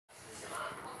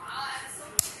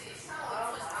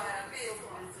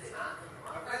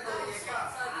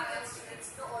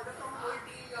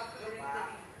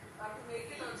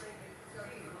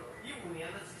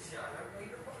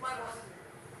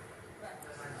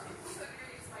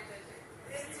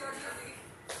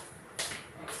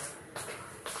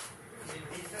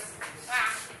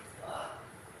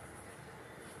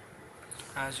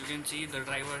as you can see, the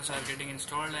drivers are getting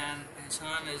installed and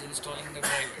Ihsan is installing the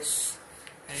drivers.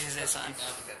 Here is Ihsan.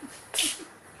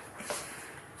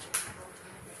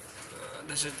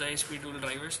 This is the SP tool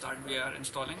drivers that we are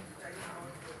installing.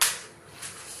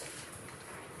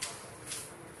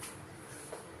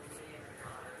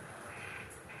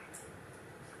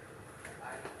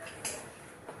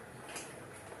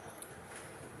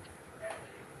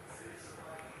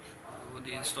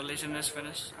 The installation is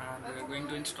finished and we are going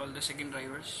to install the second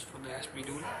drivers for the SP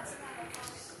tool.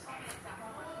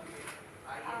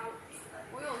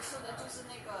 我有说的就是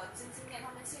那个真心店，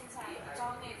他们现在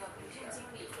招那个培训经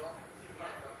理，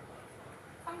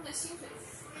他们的薪水，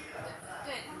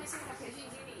对他们现在培训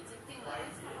经理已经定了，但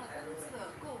是他们工资的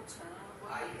构成我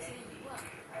有一些疑问。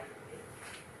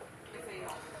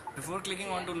Before clicking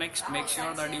on to next, make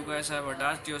sure that you guys have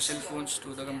attached your cell phones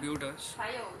to the computers.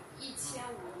 还有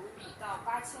1500卢比到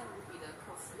8000卢比的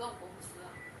可浮动工资。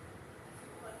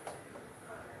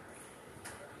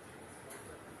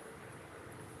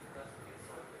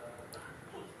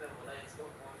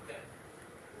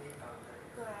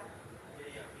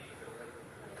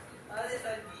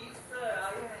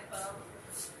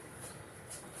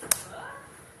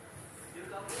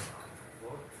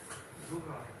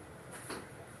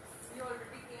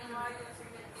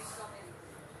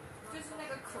就是那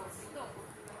个可浮动工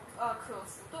资。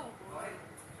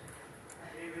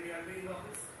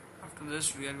 After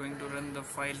this, we are going to run the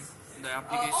file, the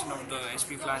application of the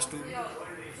SP Flash tool.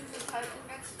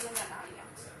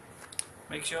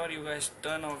 Make sure you guys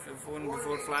turn off your phone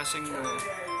before flashing the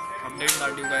update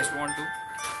that you guys want to.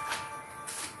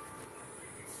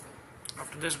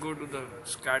 After this, go to the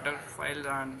scatter file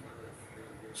and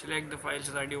select the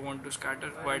files that you want to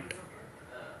scatter, but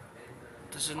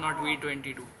this is not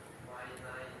V22.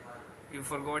 You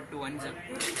forgot to unzip.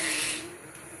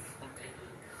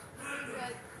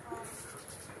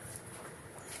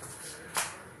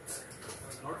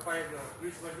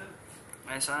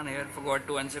 Ihsan here forgot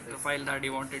to unzip the file that he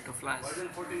wanted to flash.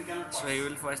 So he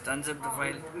will first unzip the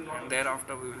file and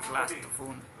thereafter we will flash the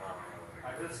phone.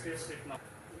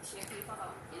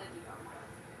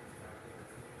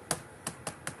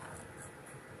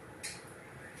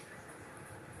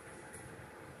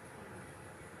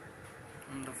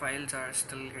 And the files are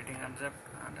still getting unzipped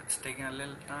and it's taking a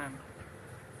little time.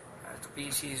 As the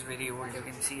PC is very old, you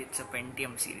can see it's a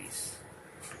Pentium series.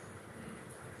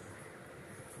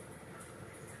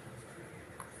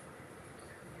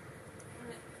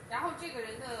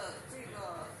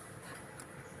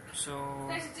 So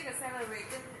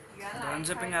the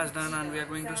unzipping has done and we are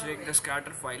going to select the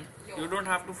scatter file. You don't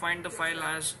have to find the file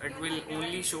as it will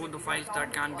only show the files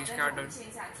that can be scattered.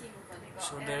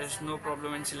 So there is no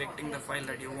problem in selecting the file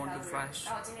that you want to flash.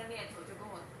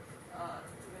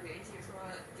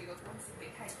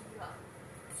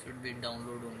 Should be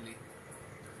download only.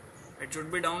 It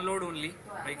should be download only.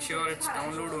 Make sure it's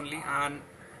download only, and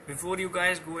before you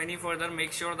guys go any further,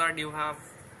 make sure that you have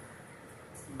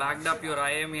backed up your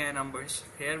IMEI numbers.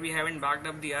 Here we haven't backed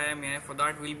up the IMEI. For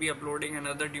that we'll be uploading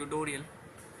another tutorial.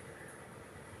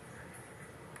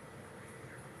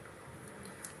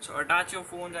 So attach your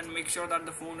phones and make sure that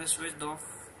the phone is switched off.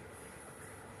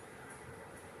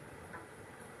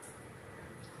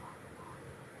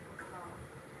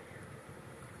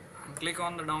 And click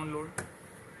on the download.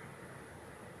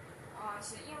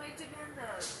 是因为这边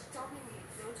的招聘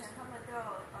流程，他们都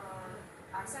要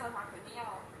拿下的话，肯定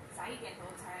要早一点头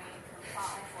才可能发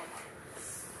offer 嘛。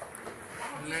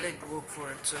 Let it work for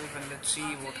itself and let's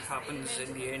see what happens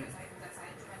in the end.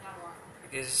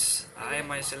 Because I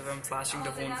myself am flashing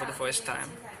the phone for the first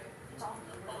time.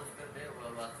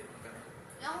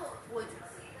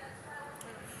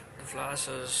 The flash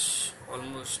is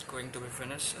almost going to be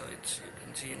finished. So it's, you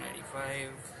can see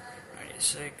 95,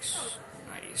 96,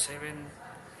 97,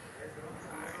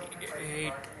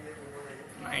 98,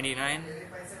 99.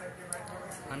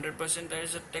 100% there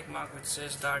is a tick mark which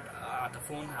says that the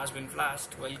phone has been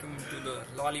flashed. Welcome to the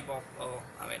lollipop,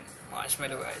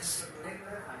 marshmallow guys.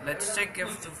 Let's check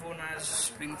if the phone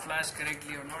has been flashed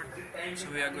correctly or not. So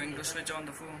we are going to switch on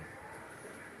the phone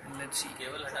and let's see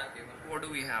what do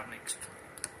we have next.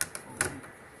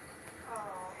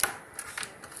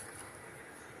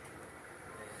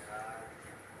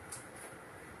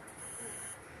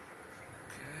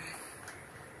 Okay,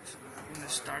 so the phone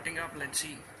is starting up. Let's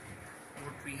see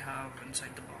what we have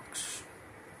inside the box.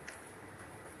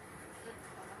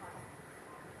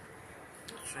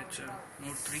 So it's a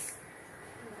Note 3.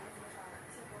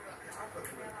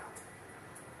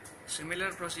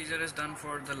 Similar procedure is done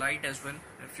for the Lite as well.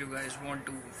 If you guys want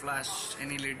to flash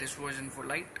any latest version for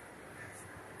Lite.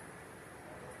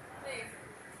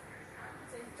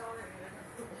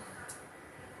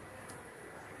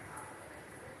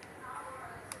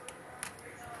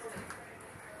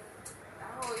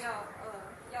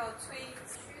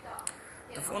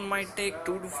 The phone might take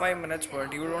 2 to 5 minutes,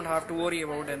 but you don't have to worry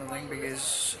about anything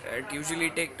because it usually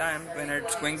take time when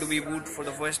it's going to be boot for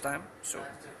the first time. So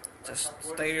just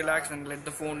stay relaxed and let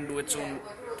the phone do its own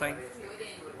thing.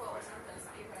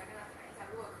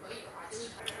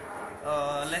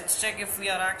 Let's check if we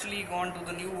are actually gone to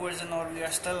the new version or we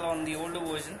are still on the older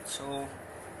version. So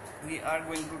we are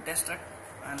going to test it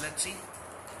and let's see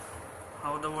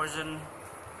how the version,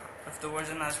 if the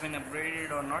version has been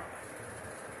upgraded or not.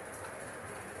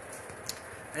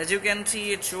 As you can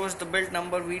see, it shows the build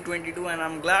number V22, and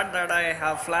I'm glad that I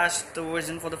have flashed the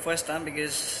version for the first time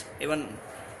because even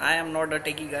I am not a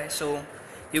techie guy. So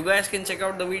you guys can check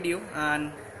out the video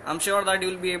and I'm sure that you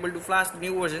will be able to flash the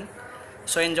new version.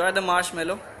 So enjoy the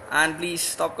marshmallow and please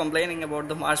stop complaining about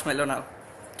the marshmallow now.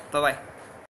 Bye bye.